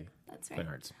does the That's right. Queen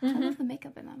Hearts. I love the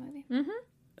makeup in that movie.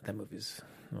 That movie's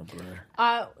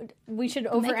brother. We should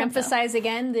makeup, overemphasize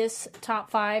again, this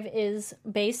top 5 is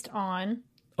based on...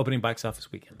 Opening box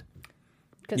office weekend.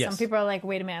 Because some people are like,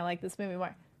 wait a minute, I like this movie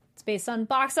more. It's based on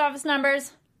box office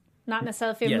numbers, not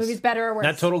necessarily if the movie's better or worse.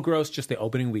 Not total gross, just the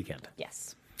opening weekend.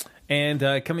 Yes. And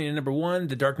coming in number 1,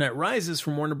 The Dark Knight Rises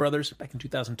from Warner Brothers back in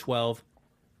 2012,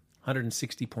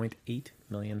 $160.8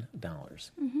 million.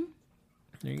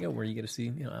 There you go, where you get to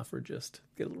see Alfred just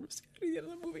get a little mysterious at the end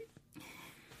of the movie.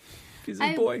 He's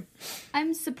his boy.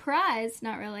 I'm surprised.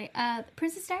 Not really.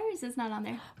 Princess Diaries is not on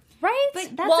there. Right?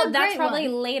 But that's that's probably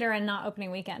one. later and not opening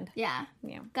weekend. Yeah.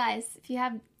 Yeah. Guys, if you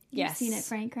have Yes. seen it,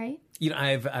 Frank, right? You know,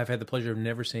 I've had the pleasure of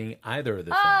never seeing either of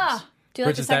the films. Do you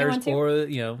like the Princess second Diaries one too? or,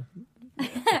 you know,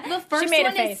 The first made a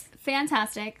one is face.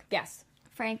 fantastic. Yes.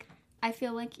 Frank, I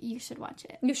feel like you should watch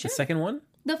it. You the should. second one?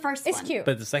 The first It's one. cute.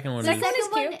 But the second one The is... second is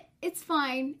cute. one, it's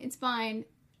fine. It's fine.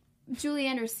 Julie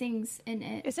Andrews sings in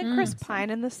it. Isn't Chris Pine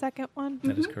in the second one?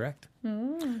 That is correct.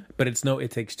 But it's no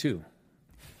It Takes Two.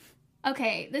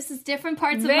 Okay, this is different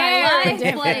parts of Very my life.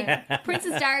 different. Like,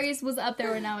 Princess Diaries was up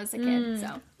there when I was a kid.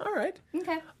 So, All right.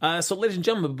 okay. So, ladies and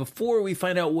gentlemen, before we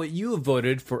find out what you have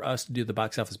voted for us to do the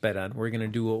box office bet on, we're going to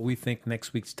do what we think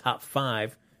next week's top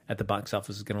 5 at the box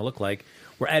office is going to look like.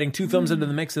 We're adding 2 films into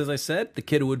the mix, as I said. The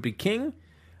Kid Who Would Be King,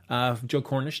 Joe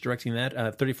Cornish directing that,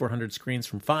 3,400 screens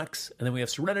from Fox. And then we have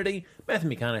Serenity, Matthew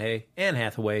McConaughey, Anne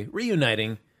Hathaway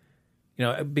reuniting,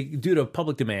 due to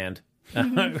public demand.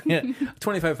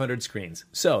 2,500 screens.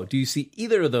 So, do you see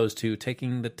either of those two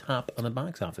taking the top on the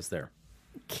box office there?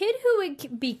 Kid Who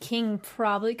Would Be King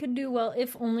probably could do well,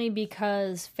 if only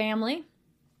because family.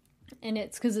 And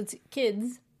it's because it's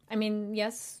kids. I mean,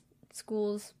 yes,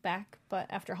 school's back, but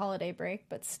after holiday break,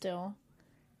 but still.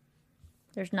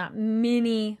 There's not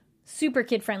many super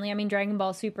kid-friendly. I mean, Dragon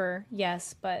Ball Super,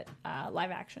 yes, but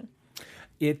live action.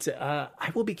 I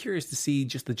will be curious to see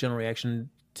just the general reaction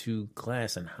to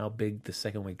Glass and how big the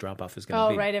second week drop-off is going to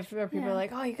be. Oh, right, if people are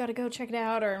like, oh, you got to go check it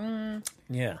out, or...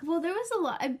 Yeah. Well, there was a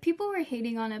lot. People were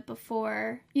hating on it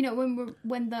before.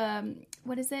 When the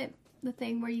what is it? The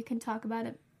thing where you can talk about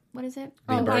it. What is it?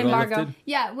 The embargo lifted?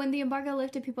 Yeah, when the embargo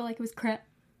lifted, people were like it was crap.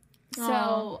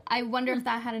 So I wonder if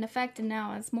that had an effect, and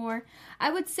now it's more.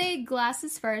 I would say Glass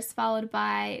is first, followed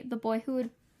by The Boy Who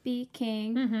Would Be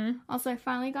King. Mm-hmm. Also, I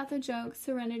finally got the joke.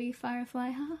 Serenity,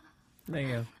 Firefly. There you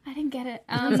go. I didn't get it.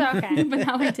 It's okay. But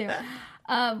now I do.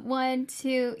 1,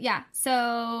 2, yeah.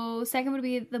 So second would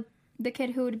be the Kid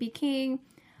Who Would Be King,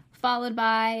 followed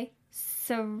by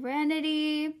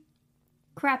Serenity.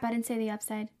 Crap, I didn't say the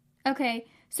Upside. Okay,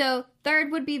 so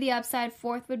third would be the Upside,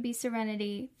 fourth would be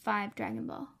Serenity, 5 Dragon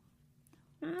Ball.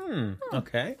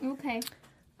 Okay. Okay.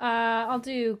 I'll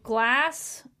do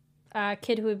Glass,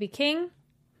 Kid Who Would Be King,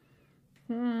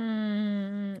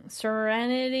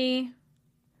 Serenity,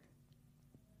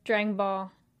 Dragon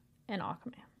Ball, and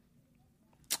Aquaman.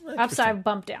 Upside,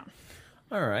 bump down.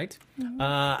 All right.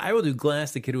 I will do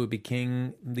Glass, The Kid Who Would Be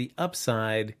King, The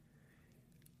Upside,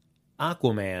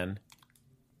 Aquaman,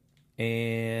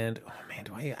 and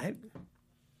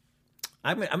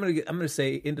I'm gonna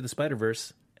say Into the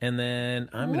Spider-Verse, and then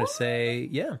I'm gonna say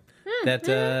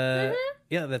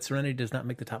that Serenity does not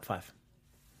make the top 5.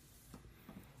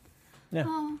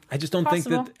 Yeah, I just don't think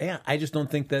that. Yeah, I just don't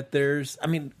think that there's. I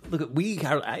mean, look,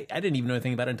 I didn't even know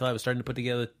anything about it until I was starting to put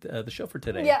together the show for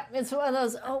today. Yeah, it's one of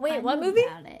those. Oh wait, what movie?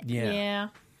 Yeah.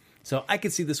 So I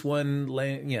could see this one.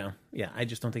 I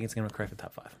just don't think it's going to crack the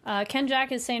top 5. Ken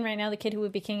Jack is saying right now The Kid Who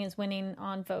Would Be King is winning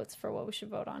on votes for what we should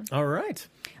vote on. All right.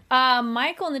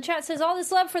 Michael in the chat says, all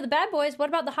this love for the bad boys. What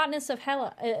about the hotness of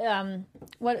Hela?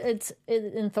 It's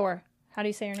in Thor. How do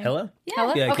you say her name? Hela?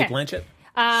 Hela? Yeah, Okay. Kate Blanchett.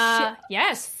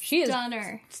 Yes, she is.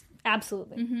 Stunner.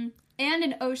 Absolutely. Mm-hmm. And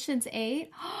in Ocean's 8.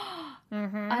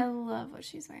 I love what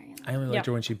she's wearing. I only liked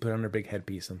her when she put on her big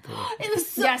headpiece and Thor. It was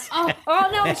so, Yes. Oh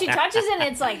no, when she touches it,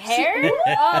 it's like hair.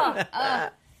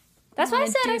 That's why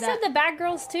I said the bad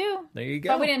girls too. There you go.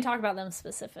 But we didn't talk about them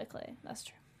specifically. That's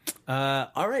true.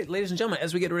 All right, ladies and gentlemen,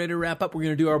 as we get ready to wrap up, we're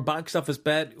going to do our box office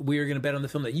bet. We are going to bet on the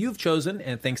film that you've chosen,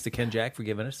 and thanks to Ken Jack for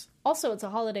giving us. Also, it's a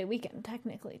holiday weekend,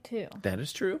 technically, too. That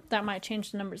is true. That might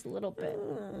change the numbers a little bit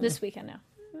this weekend now.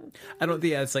 I don't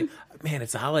think it's like, man,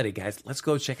 it's a holiday, guys. Let's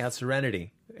go check out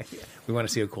Serenity. We want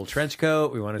to see a cool trench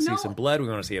coat. We want to see some blood. We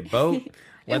want to see a boat.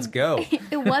 Let's go.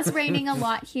 It was raining a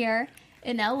lot here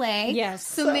in LA. Yes.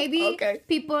 So maybe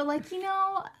people are like,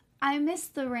 I miss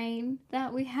the rain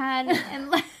that we had, and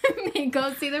let me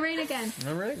go see the rain again.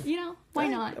 All right. Why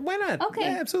not? Why not? Okay.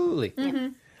 Yeah, absolutely.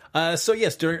 Mm-hmm. So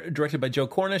yes, directed by Joe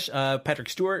Cornish. Patrick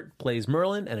Stewart plays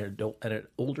Merlin, and an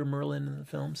older Merlin in the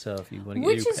film. So if you want to,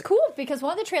 which is cool because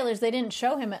one of the trailers they didn't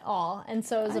show him at all, and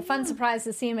so it was a fun surprise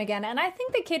to see him again. And I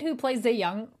think the kid who plays the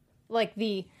young,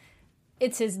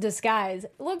 it's his disguise,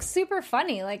 looks super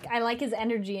funny. Like I like his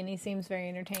energy, and he seems very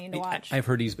entertaining to watch. I've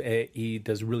heard he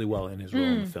does really well in his role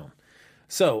in the film.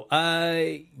 So,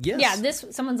 yes. Yeah,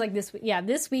 someone's like this. Yeah,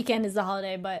 this weekend is the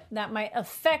holiday, but that might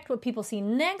affect what people see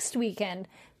next weekend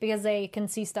because they can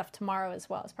see stuff tomorrow as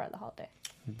well as part of the holiday.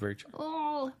 Very true.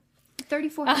 Oh,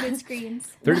 3,400 screens.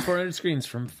 3,400 screens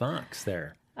from Fox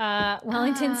there.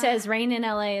 Wellington says rain in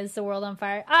LA is the world on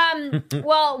fire.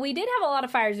 Well, we did have a lot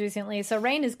of fires recently, so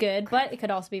rain is good, but it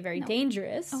could also be very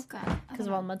dangerous. Oh God, because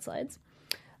of all mudslides.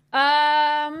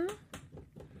 All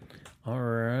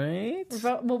right.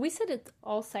 Well, we said it's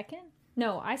all second.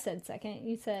 No, I said second.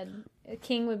 You said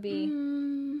King would be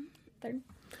third.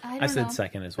 I said know.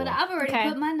 second as well. But I've already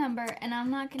put my number, and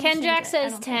I'm not going to Ken change Jack it.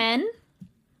 says 10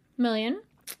 million.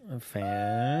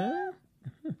 Fan.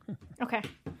 Okay.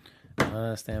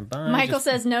 Stand by. Michael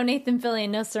says no Nathan Fillion,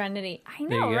 no Serenity. I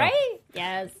know, right?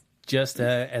 Yes. Just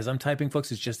as I'm typing,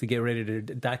 folks, it's just to get ready to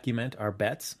document our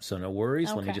bets. So no worries.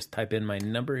 Okay. Let me just type in my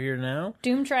number here now.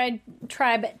 Doom Tribe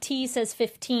T says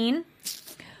 15.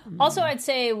 Also, I'd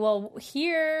say, well,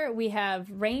 here we have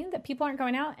rain that people aren't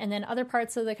going out, and then other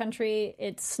parts of the country,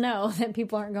 it's snow that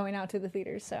people aren't going out to the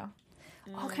theaters. So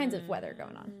all kinds of weather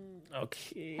going on.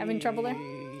 Okay. Having trouble there?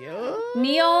 Yeah.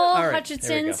 Neil right,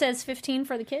 Hutchinson says 15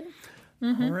 for the kid.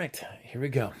 All right, here we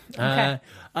go. Okay.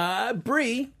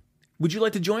 Bree, would you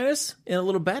like to join us in a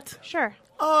little bet? Sure.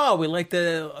 Oh, we like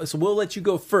to. So we'll let you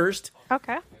go first.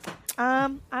 Okay.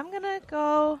 I'm gonna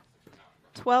go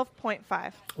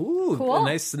 12.5. Ooh, Cool.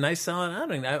 nice solid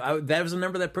outing. That was a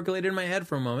number that percolated in my head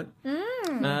for a moment.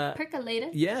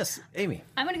 Percolated. Yes, Amy.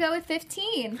 I'm going to go with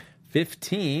 15.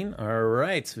 15. All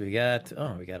right. So we got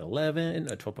 11,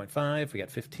 12.5. We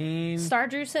got 15. Star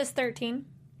Drew says 13.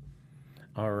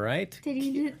 All right. Did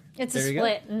you? It's There a you go.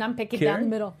 split, and I'm picking Karen? down the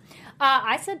middle.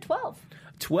 I said 12.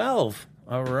 12.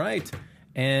 All right.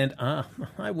 And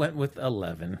I went with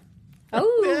 11.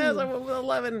 Oh. Yes, I went with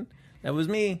 11. That was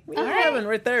me. 11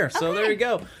 right there. So there you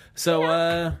go. So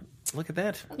look at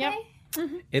that. Okay.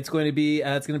 It's going to be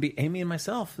Amy and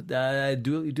myself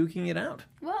duking it out.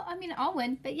 Well, I mean, I'll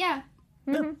win, but yeah.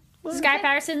 Sky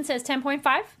Patterson says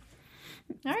 10.5.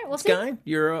 All right, we'll see. Sky,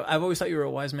 I've always thought you were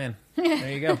a wise man. There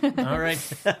you go. All right.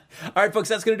 All right, folks,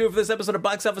 that's going to do it for this episode of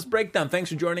Box Office Breakdown. Thanks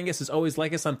for joining us. As always,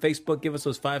 like us on Facebook. Give us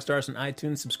those 5 stars on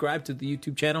iTunes. Subscribe to the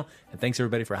YouTube channel. And thanks,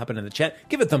 everybody, for hopping in the chat.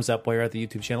 Give a thumbs up while you're at the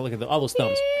YouTube channel. Look at all those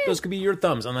thumbs. Those could be your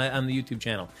thumbs on the YouTube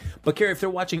channel. But, Carrie, if they're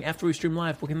watching after we stream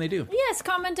live, what can they do? Yes,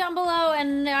 comment down below.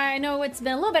 And I know it's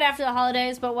been a little bit after the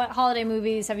holidays, but what holiday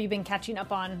movies have you been catching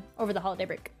up on over the holiday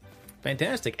break?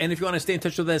 Fantastic. And if you want to stay in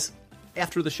touch with us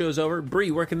after the show's over,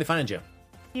 Bree, where can they find you?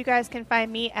 You guys can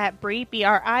find me at Bree,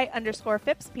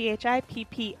 BRI_Phipps,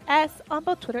 PHIPPS, on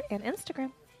both Twitter and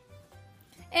Instagram.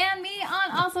 And me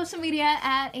on all social media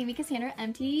at Amy Cassandra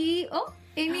MT. Oh,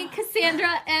 Amy Cassandra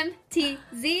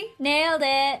MTZ. Nailed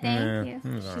it. Thank you.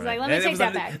 She's like, let me take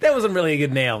that back. That wasn't really a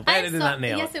good nail. That did I'm not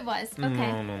nail Yes, it. it was.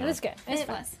 Okay. It was good. It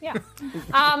fun. was. Yeah.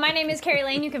 My name is Carrie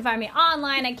Lane. You can find me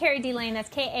online at Carrie D Lane. That's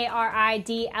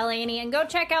KARIDLANE. And go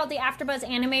check out the AfterBuzz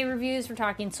anime reviews. We're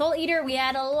talking Soul Eater. We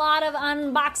had a lot of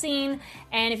unboxing.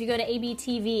 And if you go to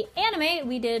ABTV Anime,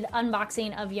 we did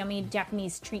unboxing of yummy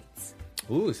Japanese treats.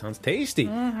 Ooh, sounds tasty.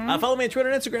 Follow me on Twitter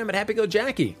and Instagram at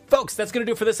HappyGoJackie. Folks, that's going to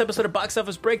do it for this episode of Box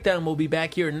Office Breakdown. We'll be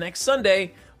back here next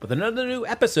Sunday with another new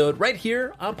episode right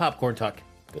here on Popcorn Talk.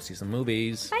 Go see some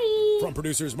movies. Bye. From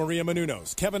producers Maria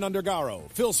Menounos, Kevin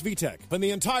Undergaro, Phil Svitek, and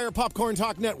the entire Popcorn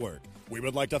Talk Network, we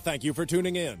would like to thank you for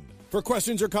tuning in. For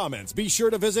questions or comments, be sure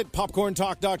to visit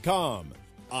popcorntalk.com.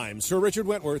 I'm Sir Richard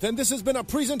Wentworth, and this has been a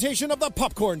presentation of the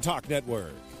Popcorn Talk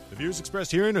Network. The views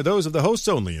expressed herein are those of the hosts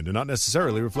only and do not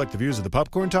necessarily reflect the views of the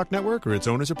Popcorn Talk Network or its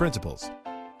owners or principals.